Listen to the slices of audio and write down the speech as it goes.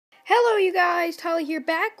Hello you guys, Tyler here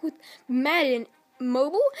back with Madden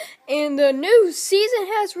Mobile, and the new season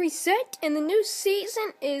has reset, and the new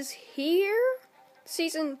season is here.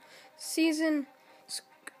 The season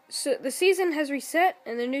has reset,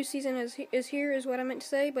 and the new season is here, is what I meant to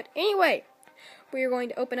say. But anyway, we are going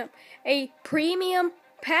to open up a premium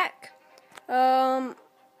pack.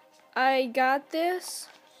 I got this.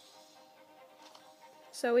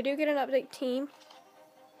 So we do get an update team.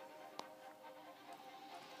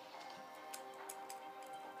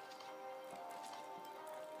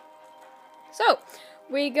 So,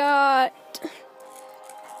 we got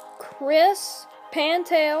Chris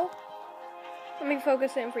Pantel. Let me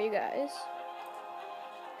focus in for you guys.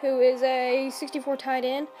 Who is a 64 tight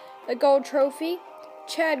end, a gold trophy.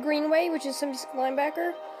 Chad Greenway, which is 76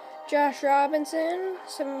 linebacker. Josh Robinson,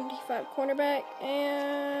 75 cornerback.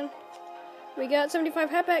 And we got 75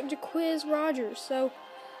 halfback, Jaquiz Rogers. So,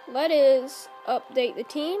 let us update the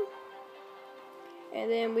team. And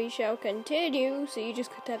then we shall continue. So you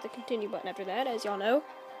just tap the continue button after that, as y'all know.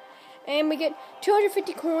 And we get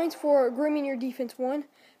 250 coins for grooming your defense 1.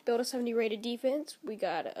 Build a 70 rated defense. We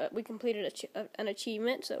completed an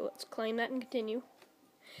achievement, so let's claim that and continue.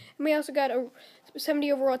 And we also got a 70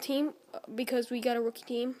 overall team because we got a rookie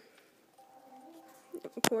team.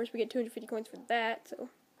 Of course, we get 250 coins for that. So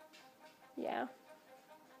yeah.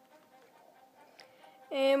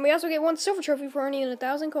 And we also get 1 silver trophy for earning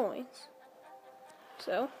 1,000 coins.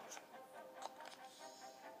 So,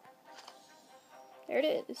 there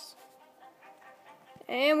it is.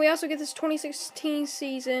 And we also get this 2016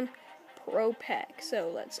 season Pro Pack. So,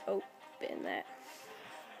 let's open that.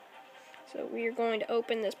 So, we are going to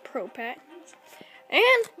open this Pro Pack.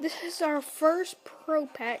 And this is our first Pro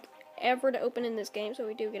Pack ever to open in this game. So,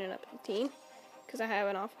 we do get an update team. Because I have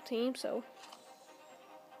an awful team, so.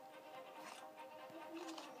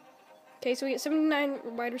 Okay, so we get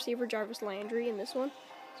 79 wide receiver Jarvis Landry in this one.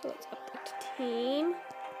 So let's update the team.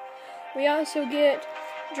 We also get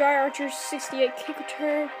Dry Archer's 68 kick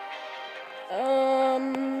return.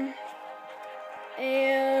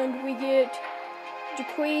 And we get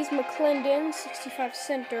Jaquiz McClendon, 65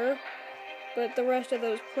 center. But the rest of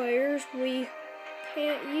those players we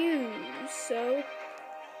can't use. So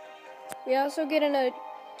we also get a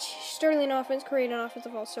Sterling offense, create an offense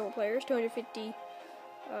of all several players, 250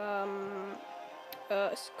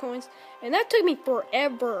 coins, and that took me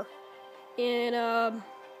forever in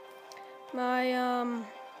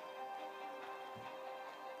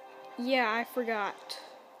yeah, I forgot.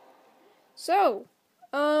 So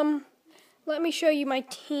let me show you my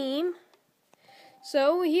team.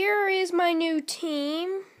 So here is my new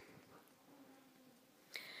team.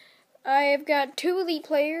 I've got 2 elite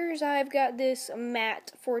players. I've got this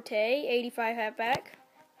Matt Forte, 85 halfback.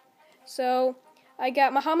 So I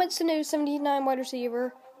got Mohamed Sanu, 79 wide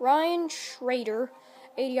receiver, Ryan Schrader,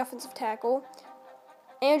 80 offensive tackle,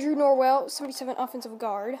 Andrew Norwell, 77 offensive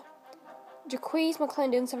guard, Jaquiz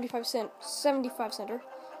McClendon, 75 center,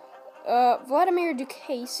 Vladimir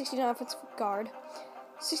Duque, 69 offensive guard,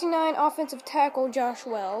 69 offensive tackle, Josh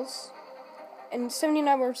Wells, and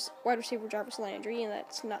 79 wide receiver, Jarvis Landry, and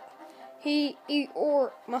that's not he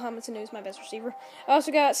or Mohamed Sanu is my best receiver. I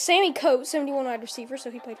also got Sammy Coates, 71 wide receiver,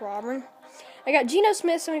 so he played for Auburn. I got Geno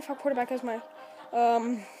Smith, 75 quarterback, as my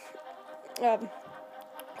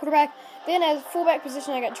quarterback. Then as fullback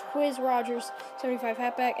position, I got Jaquiz Rogers, 75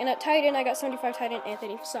 halfback. And at tight end, I got 75 tight end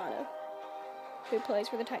Anthony Fasano, who plays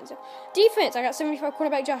for the Titans. Defense, I got 75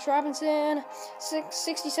 quarterback Josh Robinson,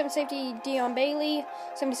 67 safety Dion Bailey,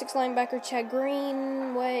 76 linebacker Chad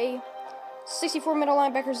Greenway, 64 middle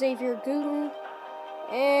linebacker Xavier Gooden,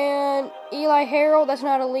 and Eli Harrell, that's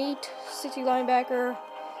not elite, 60 linebacker,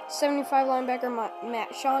 75 linebacker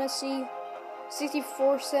Matt Shaughnessy,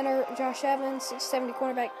 64 center Josh Evans, 670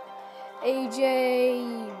 cornerback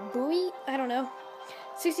AJ Bowie, I don't know,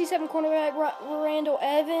 67 cornerback Randall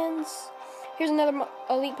Evans. Here's another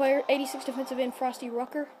elite player, 86 defensive end Frosty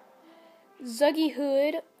Rucker, Ziggy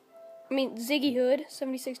Hood,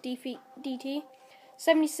 76 DT,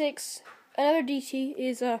 76. Another DT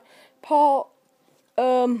is Paul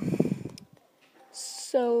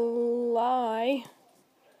Solai,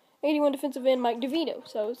 81 defensive end Mike DeVito.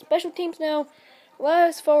 So special teams now.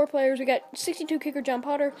 Last forward players, we got 62 kicker John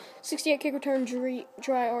Potter, 68 kick return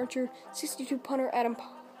Dry Archer, 62 punter Adam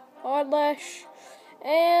Podlash,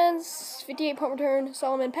 and 58 punt return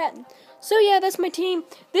Solomon Patton. So yeah, that's my team.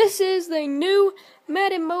 This is the new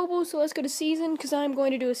Madden Mobile. So let's go to season, because I'm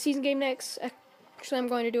going to do a season game next. Actually, I'm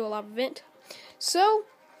going to do a live event. So,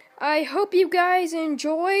 I hope you guys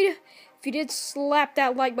enjoyed. If you did, slap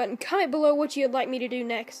that like button. Comment below what you'd like me to do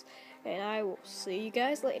next. And I will see you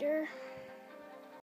guys later.